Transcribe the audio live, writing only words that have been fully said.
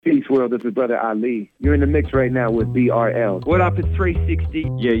World. This is Brother Ali. You're in the mix right now with BRL. What up, it's 360.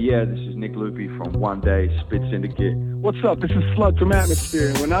 Yeah, this is Nick Loopy from One Day Spit Syndicate. What's up, this is Slug from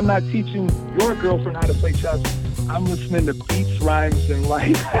Atmosphere. And when I'm not teaching your girlfriend how to play chess, I'm listening to beats, rhymes, and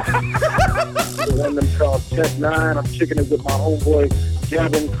life. The one them called Tech 9. I'm kicking it with my homeboy,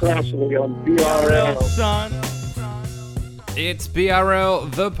 Gavin Crossley on BRL. Son. It's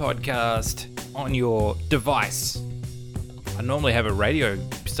BRL, the podcast, on your device. I normally have a radio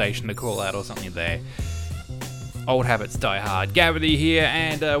station to call out or something there. Old habits die hard. Gavity here,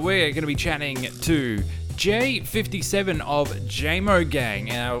 and we're going to be chatting to J57 of JMO Gang.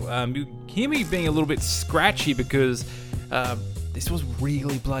 Now, you hear me being a little bit scratchy because this was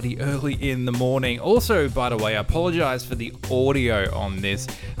really bloody early in the morning. Also, by the way, I apologize for the audio on this.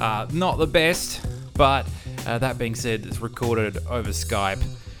 Not the best, but that being said, it's recorded over Skype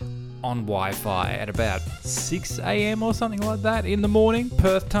on Wi-Fi at about 6 a.m. or something like that in the morning,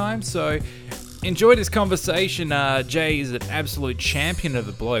 Perth time. So enjoy this conversation. Jay is an absolute champion of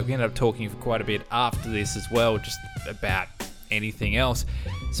the bloke. We ended up talking for quite a bit after this as well, just about anything else.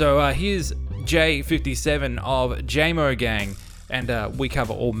 So here's J57 of JMO Gang, and we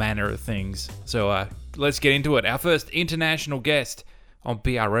cover all manner of things. So let's get into it. Our first international guest on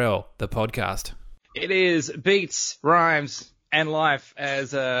BRL, the podcast. It is beats, rhymes, and life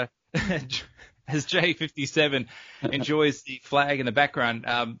as J57 enjoys the flag in the background.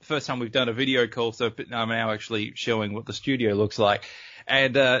 First time we've done a video call, so I'm now actually showing what the studio looks like.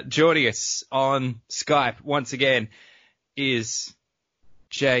 And joining us on Skype once again is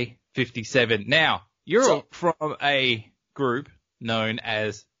J57. Now, you're from a group known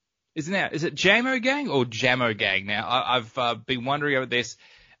as, is it JMO Gang or Jamo Gang? Now, I've been wondering about this.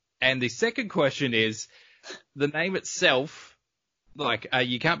 And the second question is, the name itself, like,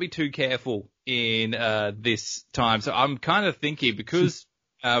 you can't be too careful in this time. So I'm kind of thinking, because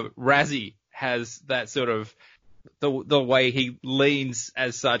Razzie has that sort of, the way he leans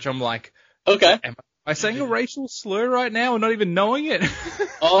as such, I'm like, okay. Am I saying a racial slur right now and not even knowing it?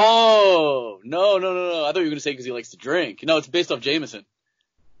 Oh, no. I thought you were going to say because he likes to drink. No, it's based off Jameson.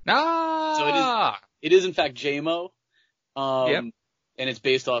 Ah! So it is in fact JMO. Yep. And it's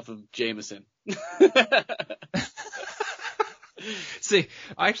based off of Jameson. See,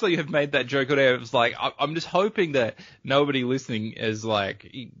 I actually have made that joke today. It was like, I'm just hoping that nobody listening is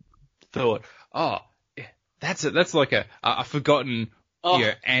like, thought, oh, that's like a forgotten,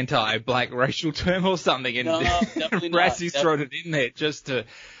 anti-black racial term or something. And no, definitely not. Razzie's thrown it in there just to,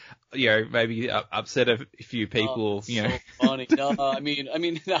 maybe upset a few people. So funny. No, I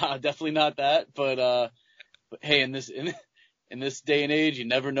mean, nah, definitely not that. But hey, in this day and age, you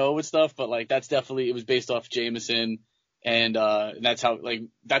never know with stuff. But like, it was based off Jameson. And that's how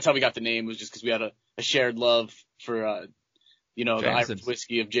we got the name, was just because we had a shared love for, the Irish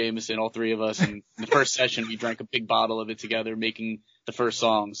whiskey of Jameson, all three of us. And in the first session, we drank a big bottle of it together, making the first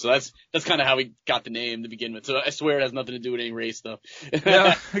song. So that's kind of how we got the name to begin with. So I swear it has nothing to do with any race stuff.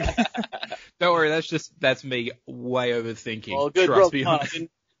 No. Don't worry. That's me way overthinking. Well, good, Trust bro. me.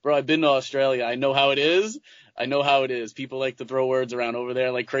 Bro, I've been to Australia. I know how it is. People like to throw words around over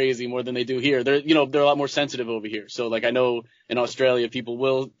there like crazy more than they do here. They're a lot more sensitive over here. So like, I know in Australia people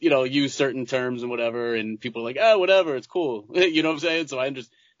will, use certain terms and whatever, and people are like, whatever, it's cool. You know what I'm saying? So I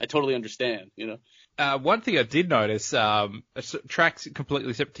totally understand, One thing I did notice, tracks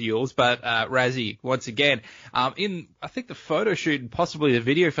completely separate to yours, but Razzie, once again, in, I think, the photo shoot and possibly the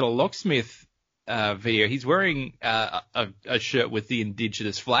video for the Locksmith video, he's wearing a shirt with the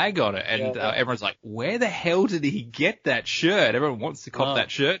Indigenous flag on it, and everyone's like, where the hell did he get that shirt? Everyone wants to cop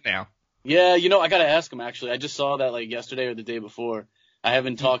that shirt now. Yeah, I gotta ask him, actually. I just saw that like yesterday or the day before. I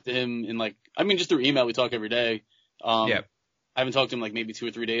haven't talked to him in just through email. We talk every day. I haven't talked to him like maybe 2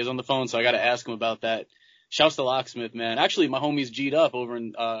 or 3 days on the phone, so I gotta ask him about that. Shouts to Locksmith, man. Actually, my homies G'd up over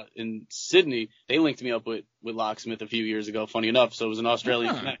in Sydney. They linked me up with Locksmith a few years ago, funny enough. So it was an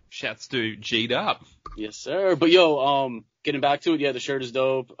Australian connect. Shouts to G'd up. Yes, sir. But getting back to it, yeah, the shirt is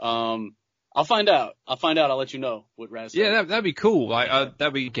dope. I'll find out. I'll let you know what Raz said. Yeah, that'd be cool.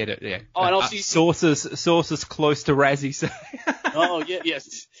 That we get it. Yeah. Oh, and I'll see sources close to Razzie say. Oh yeah,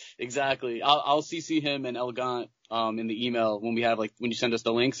 yes, exactly. I'll CC him and Elegant in the email when when you send us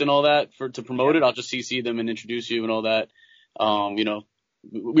the links and all that to promote it. I'll just CC them and introduce you and all that.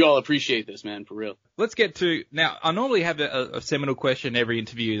 We all appreciate this, man, for real. Let's get to now. I normally have a seminal question every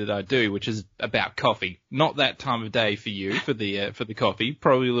interview that I do, which is about coffee. Not that time of day for you for the coffee.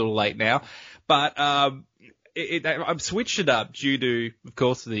 Probably a little late now, but I've switched it up due to, of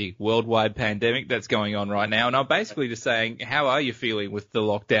course, the worldwide pandemic that's going on right now, and I'm basically just saying, how are you feeling with the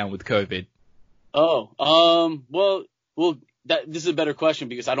lockdown with COVID? Well, this is a better question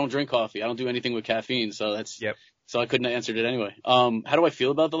because I don't drink coffee. I don't do anything with caffeine. So so I couldn't have answered it anyway. How do I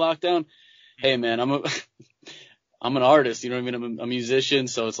feel about the lockdown? Hey man, I'm an artist, you know what I mean? I'm a musician.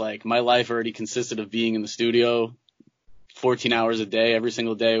 So it's like my life already consisted of being in the studio 14 hours a day, every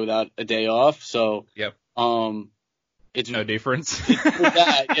single day without a day off. So, it's no difference.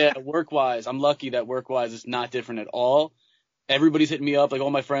 Work-wise, I'm lucky that work-wise it's not different at all. Everybody's hitting me up, like all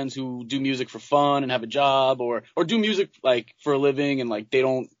my friends who do music for fun and have a job or do music like for a living and like they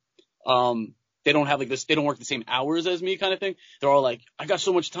don't have like this, they don't work the same hours as me kind of thing. They're all like, I got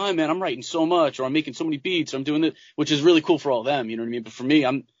so much time, man. I'm writing so much or I'm making so many beats or I'm doing this, which is really cool for all of them. You know what I mean? But for me,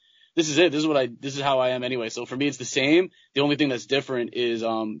 this is it. This is how I am anyway. So for me, it's the same. The only thing that's different is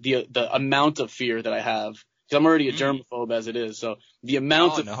the amount of fear that I have because I'm already a germaphobe as it is. So the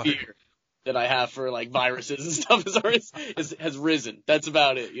amount of fear that I have for like viruses and stuff has risen. That's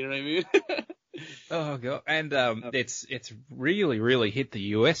about it. You know what I mean? Oh god, and it's really really hit the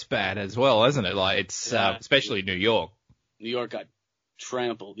US bad as well, hasn't it? Like it's especially New York. New York got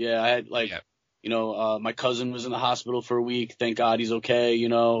trampled. Yeah, I had my cousin was in the hospital for a week. Thank God he's okay. You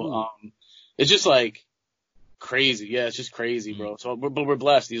know, it's just like crazy. Yeah, it's just crazy, bro. So, but we're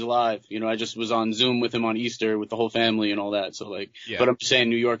blessed. He's alive. You know, I just was on Zoom with him on Easter with the whole family and all that. So like, but I'm just saying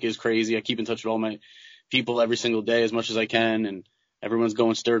New York is crazy. I keep in touch with all my people every single day as much as I can, and everyone's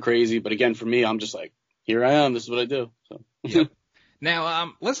going stir crazy. But again, for me, I'm just like, here I am. This is what I do. So.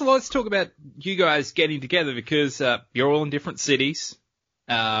 Now, let's talk about you guys getting together because you're all in different cities.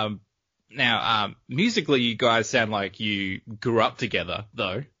 Now, musically, you guys sound like you grew up together,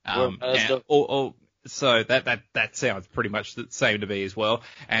 though. So that sounds pretty much the same to me as well.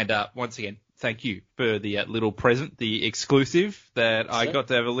 And once again, thank you for the little present, the exclusive that I got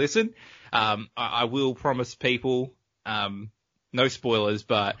to have a listen. I will promise people, no spoilers,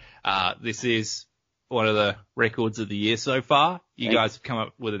 but this is one of the records of the year so far. You guys have come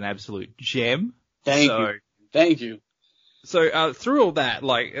up with an absolute gem. Thank you. So through all that,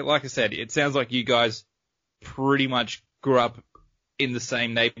 like I said, it sounds like you guys pretty much grew up in the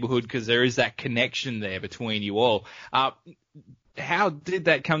same neighborhood because there is that connection there between you all. How did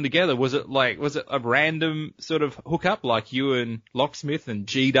that come together? Was it a random sort of hookup like you and Locksmith and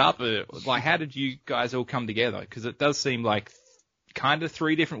G'd Up? Like how did you guys all come together? Because it does seem like kind of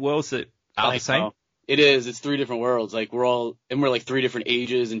three different worlds that are the same. It is. It's three different worlds. Like we're like three different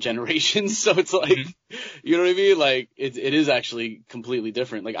ages and generations. So it's like, you know what I mean? Like it is actually completely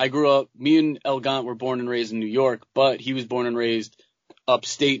different. Like I grew up, me and El Gant were born and raised in New York, but he was born and raised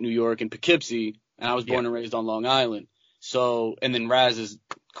upstate New York in Poughkeepsie, and I was born and raised on Long Island. So, and then Raz is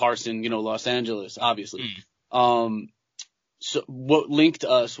Carson, Los Angeles, obviously. So what linked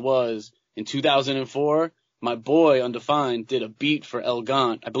us was in 2004, my boy Undefined did a beat for El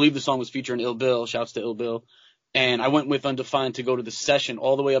Gant. I believe the song was featuring Ill Bill. Shouts to Ill Bill. And I went with Undefined to go to the session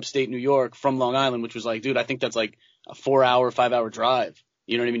all the way upstate New York from Long Island, which was like, dude, I think that's like a 5-hour drive.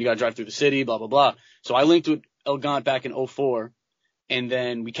 You know what I mean? You got to drive through the city, blah, blah, blah. So I linked with El Gant back in 2004. And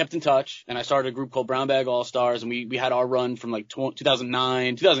then we kept in touch, and I started a group called Brown Bag All Stars, and we had our run from like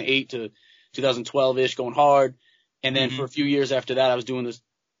 2008 to 2012-ish, going hard. And then for a few years after that, I was doing this.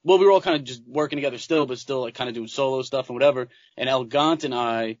 Well, we were all kind of just working together still, but still like kind of doing solo stuff and whatever. And El Gant and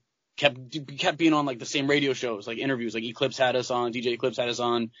I kept being on like the same radio shows, like interviews. Like Eclipse had us on, DJ Eclipse had us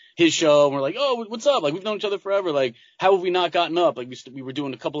on his show, and we're like, oh, what's up? Like we've known each other forever. Like how have we not gotten up? Like we were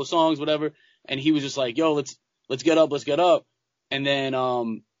doing a couple of songs, whatever. And he was just like, yo, let's get up. And then,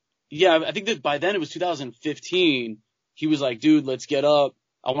 I think that by then it was 2015. He was like, dude, let's get up.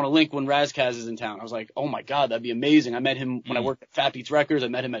 I want to link when Razkaz is in town. I was like, oh my God, that'd be amazing. I met him when I worked at Fat Beats Records. I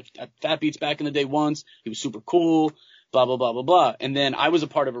met him at Fat Beats back in the day once. He was super cool, blah, blah, blah, blah, blah. And then I was a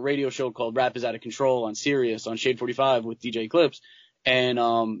part of a radio show called Rap is Out of Control on Sirius on Shade 45 with DJ Eclipse. And,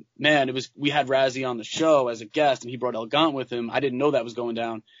 we had Razzie on the show as a guest, and he brought El Gant with him. I didn't know that was going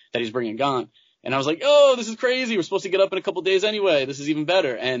down, that he's bringing Gant. And I was like, oh, this is crazy. We're supposed to get up in a couple days anyway. This is even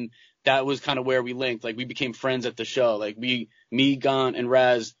better. And that was kind of where we linked. Like, we became friends at the show. Like, me, Gant, and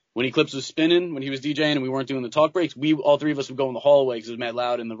Raz, when Eclipse was spinning, when he was DJing and we weren't doing the talk breaks, all three of us would go in the hallway because it was mad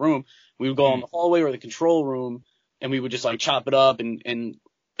loud in the room. We would go in the hallway or the control room, and we would just, like, chop it up. And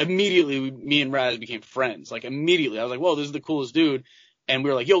immediately, me and Raz became friends. Like, immediately. I was like, whoa, this is the coolest dude. And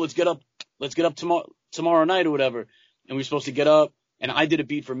we were like, yo, let's get up tomorrow night or whatever. And we were supposed to get up. And I did a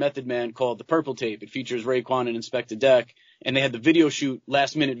beat for Method Man called The Purple Tape. It features Raekwon and Inspector Deck. And they had the video shoot,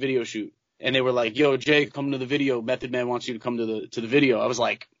 last-minute video shoot. And they were like, yo, Jay, come to the video. Method Man wants you to come to the video. I was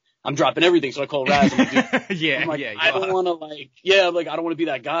like, I'm dropping everything. So I called Raz. I'm like, I don't want to, I don't want to be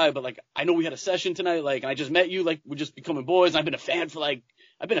that guy. But, like, I know we had a session tonight. Like, and I just met you. Like, we're just becoming boys. And I've been a fan for, like,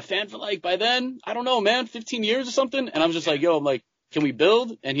 I've been a fan for like, by then, I don't know, man, 15 years or something. And I'm just like, yo, I'm like, can we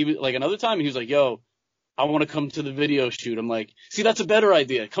build? And he was like, another time, and he was like, yo, I want to come to the video shoot. I'm like, see, that's a better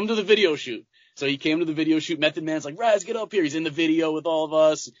idea. Come to the video shoot. So he came to the video shoot. Method Man's like, Raz, get up here. He's in the video with all of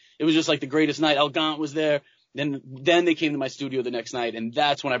us. It was just like the greatest night. El Gant was there. Then they came to my studio the next night, and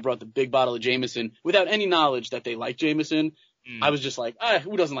that's when I brought the big bottle of Jameson without any knowledge that they liked Jameson. I was just like,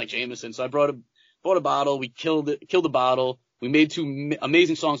 who doesn't like Jameson? So I bought a bottle. We killed the bottle. We made two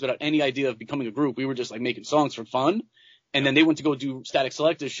amazing songs without any idea of becoming a group. We were just like making songs for fun. And then they went to go do Static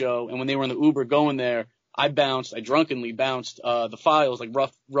Selector's show. And when they were in the Uber going there, I drunkenly bounced the files, like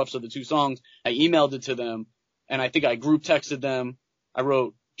roughs of the two songs. I emailed it to them, and I think I group texted them. I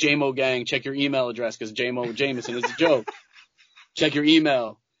wrote, JMO gang, check your email address, because JMO Jameson is a joke. Check your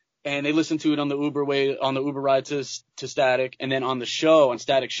email. And they listened to it on the Uber ride to Static. And then on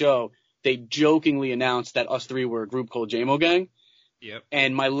Static Show, they jokingly announced that us three were a group called JMO Gang. Yep.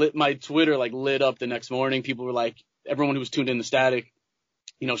 And my Twitter like lit up the next morning. People were like, everyone who was tuned in to Static,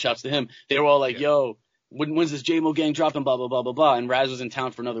 shouts to him. They were all like, yo, when's this JMO Gang dropping, blah, blah, blah, blah, blah. And Raz was in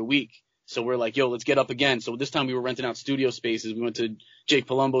town for another week. So we're like, yo, let's get up again. So this time we were renting out studio spaces. We went to Jake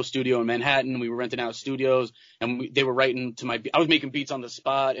Palumbo's studio in Manhattan. We were renting out studios, and they were writing to I was making beats on the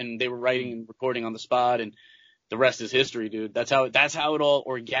spot, and they were writing and recording on the spot, and the rest is history, dude. That's how it all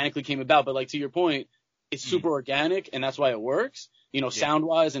organically came about. But like, to your point, it's super organic, and that's why it works, sound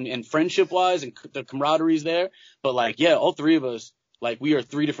wise and friendship wise, and the camaraderie's there. But like, yeah, all three of us, like, we are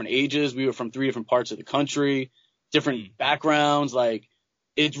 3 different ages. We were from 3 different parts of the country, different backgrounds. Like,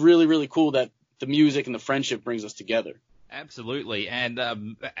 it's really, really cool that the music and the friendship brings us together. Absolutely. And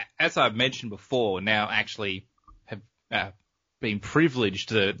as I've mentioned before, now actually have been privileged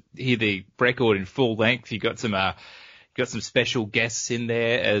to hear the record in full length. You got some special guests in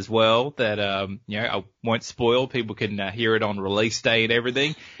there as well that I won't spoil. People can hear it on release day and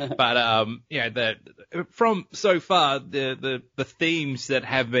everything. But from so far, the themes that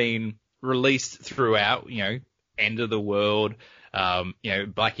have been released throughout, End of the World,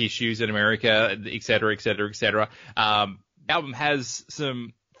 Black Issues in America, et cetera, et cetera, et cetera. Album has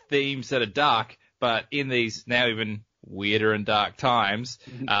some themes that are dark, but in these now even weirder and dark times,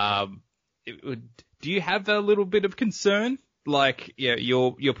 do you have a little bit of concern? Like,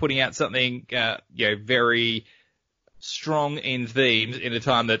 you're putting out something, very strong in themes in a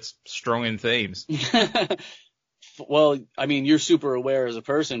time that's strong in themes. Well, I mean, you're super aware as a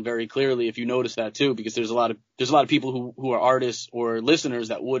person, very clearly, if you notice that too, because there's a lot of people who are artists or listeners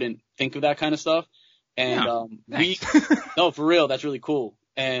that wouldn't think of that kind of stuff. And, no, for real, that's really cool.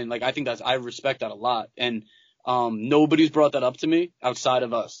 And like, I think I respect that a lot. And, nobody's brought that up to me outside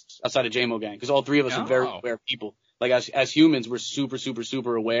of JMO Gang, because all three of us are very aware people. Like, as humans, we're super, super,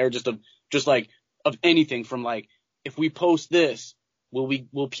 super aware just of anything from like, if we post this,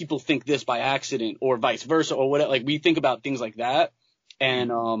 will people think this by accident, or vice versa, or whatever? Like, we think about things like that.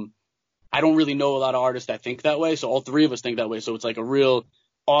 And, I don't really know a lot of artists that think that way. So all three of us think that way. So it's like a real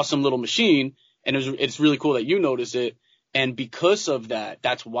awesome little machine. And it's really cool that you notice it. And because of that,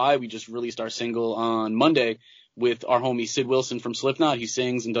 that's why we just released our single on Monday with our homie Sid Wilson from Slipknot. He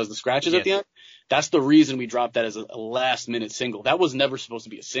sings and does the scratches at the end. That's the reason we dropped that as a last minute single. That was never supposed to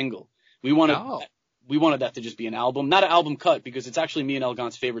be a single. We wanted that to just be an album, not an album cut, because it's actually me and El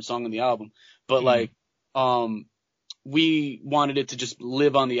Gant's favorite song on the album. But we wanted it to just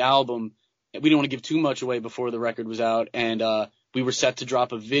live on the album. We didn't want to give too much away before the record was out. And, we were set to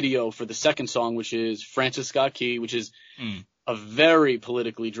drop a video for the second song, which is Francis Scott Key, which is a very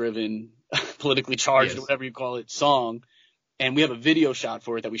politically driven, politically charged, whatever you call it, song. And we have a video shot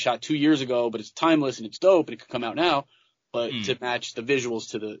for it that we shot 2 years ago, but it's timeless and it's dope and it could come out now. But to match the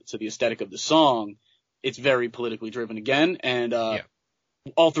visuals to the aesthetic of the song, it's very politically driven again. And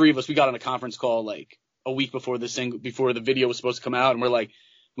all three of us, we got on a conference call like a week before the video was supposed to come out, and we're like,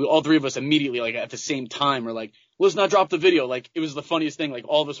 all three of us immediately, like at the same time, we're like, let's not drop the video. Like, it was the funniest thing. Like,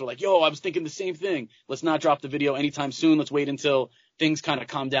 all of us were like, yo, I was thinking the same thing. Let's not drop the video anytime soon. Let's wait until things kind of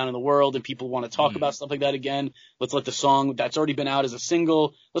calm down in the world and people want to talk about stuff like that again. Let's let the song that's already been out as a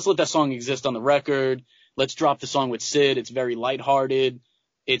single, let's let that song exist on the record. Let's drop the song with Sid. It's very lighthearted.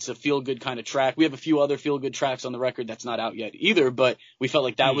 It's a feel-good kind of track. We have a few other feel-good tracks on the record that's not out yet either, but we felt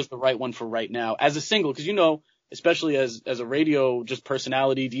like that was the right one for right now as a single. Because, especially as a radio, just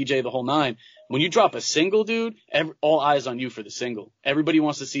personality, DJ, the whole nine, when you drop a single, dude, all eyes on you for the single. Everybody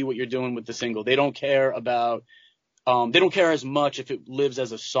wants to see what you're doing with the single. They don't care about, they don't care as much if it lives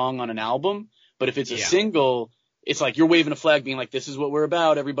as a song on an album, but if it's a single, it's like you're waving a flag being like, this is what we're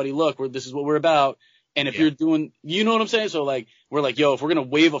about. Everybody look, this is what we're about. And if you're doing, you know what I'm saying? So like, we're like, yo, if we're going to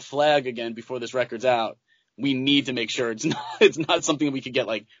wave a flag again before this record's out, we need to make sure it's not something that we could get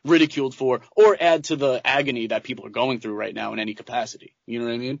like ridiculed for or add to the agony that people are going through right now in any capacity. You know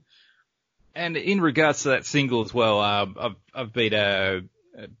what I mean? And in regards to that single as well, I've been a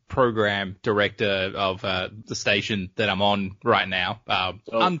program director of the station that I'm on right now,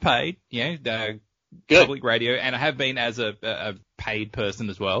 unpaid, Good. public radio, and I have been as a paid person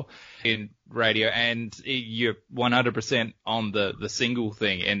as well in radio, and you're 100% on the single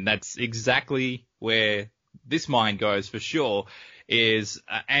thing, and that's exactly where this mind goes for sure,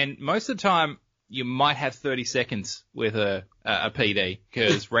 and most of the time, you might have 30 seconds with a PD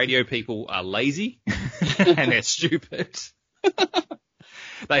because radio people are lazy and they're stupid.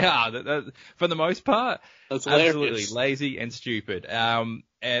 They are, for the most part. That's absolutely hilarious. lazy and stupid. And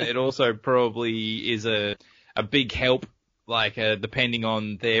it also probably is a big help, like depending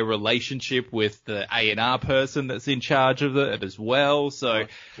on their relationship with the A&R person that's in charge of it as well. So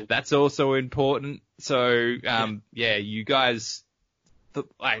that's also important. So you guys.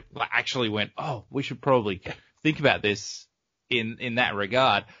 I actually went, we should probably think about this in that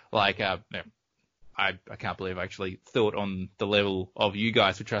regard. Like, I can't believe I actually thought on the level of you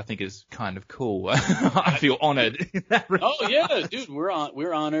guys, which I think is kind of cool. I feel honored in that regard. Oh yeah, dude, we're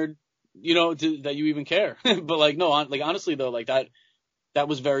honored, that you even care. But like, no, honestly though, like that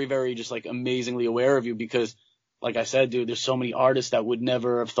was very, very just like amazingly aware of you because, like I said, dude, there's so many artists that would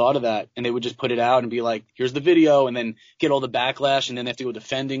never have thought of that, and they would just put it out and be like, here's the video, and then get all the backlash, and then they have to go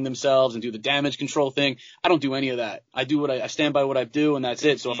defending themselves and do the damage control thing. I don't do any of that. I stand by what I do, and that's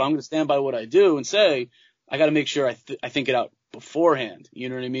it. So if I'm going to stand by what I do and say, I got to make sure I think it out beforehand. You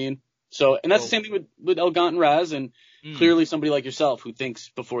know what I mean? So, and that's the same thing with Elgant and Raz, and clearly somebody like yourself who thinks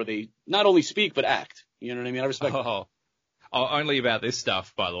before they not only speak, but act. You know what I mean? I respect that. Only about this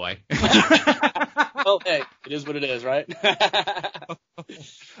stuff, by the way. Well, hey, it is what it is, right?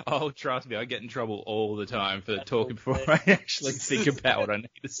 Oh, trust me, I get in trouble all the time for talking before I actually think about what I need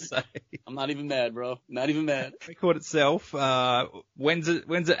to say. I'm not even mad, bro. Not even mad. The record itself, when's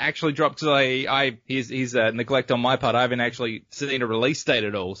it actually dropped? Because here's a neglect on my part. I haven't actually seen a release date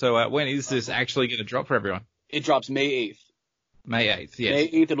at all. So when is this actually going to drop for everyone? It drops May 8th. May 8th, yes. May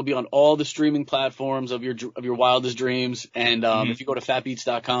 8th, it'll be on all the streaming platforms of your wildest dreams. And if you go to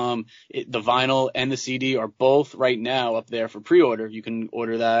fatbeats.com, the vinyl and the CD are both right now up there for pre-order. You can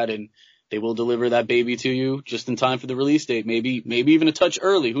order that, and they will deliver that baby to you just in time for the release date. Maybe even a touch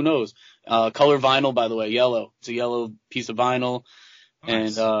early. Who knows? Color vinyl, by the way, yellow. It's a yellow piece of vinyl,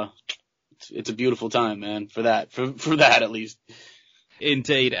 nice. And it's a beautiful time, man. For that at least.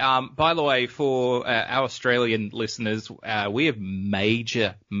 Indeed. By the way, for our Australian listeners, we have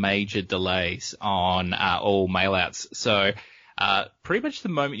major delays on all mail-outs. So pretty much the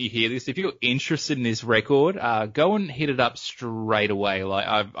moment you hear this, if you're interested in this record, go and hit it up straight away.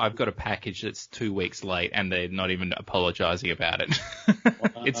 Like I've got a package that's 2 weeks late, and they're not even apologizing about it.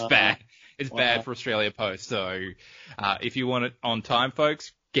 It's bad. It's bad for Australia Post. So if you want it on time,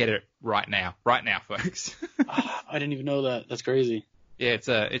 folks, get it right now. Right now, folks. I didn't even know that. That's crazy. Yeah,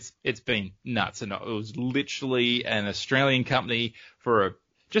 it's been nuts, and it was literally an Australian company for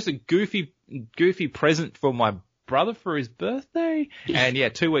just a goofy present for my brother for his birthday,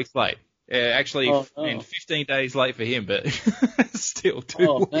 and 2 weeks late. Actually, and 15 days late for him, but still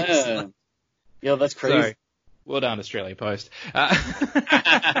 2 weeks late. Yeah, that's crazy. So, well done, Australia Post.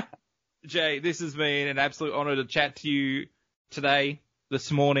 Jay, this has been an absolute honour to chat to you today, this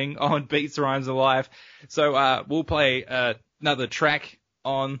morning on Beats, Rhymes and Life. So we'll play another track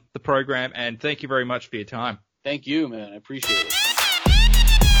on the program, and thank you very much for your time. Thank you, man. I appreciate it.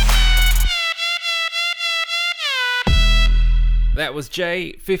 That was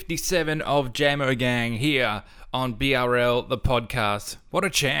J57 of JAMO Gang here on BRL, the podcast. What a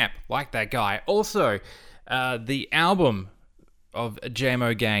champ. Like that guy. Also, the album of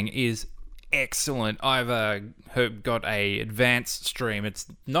JAMO Gang is excellent. I've got a advanced stream. It's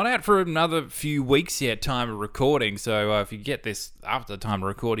not out for another few weeks yet, time of recording, so if you get this after the time of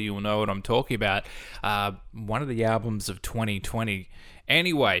recording, you'll know what I'm talking about. One of the albums of 2020.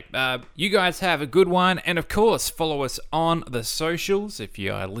 Anyway, you guys have a good one, and of course, follow us on the socials if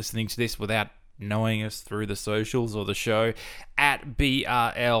you are listening to this without knowing us through the socials or the show. At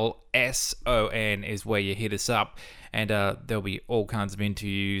BRLSON is where you hit us up. And there'll be all kinds of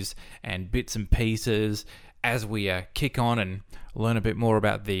interviews and bits and pieces as we kick on and learn a bit more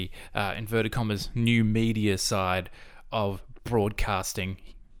about the, inverted commas, new media side of broadcasting.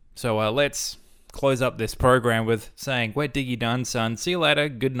 So let's close up this program with saying, "We're Diggy done, son. See you later.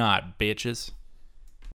 Good night, bitches."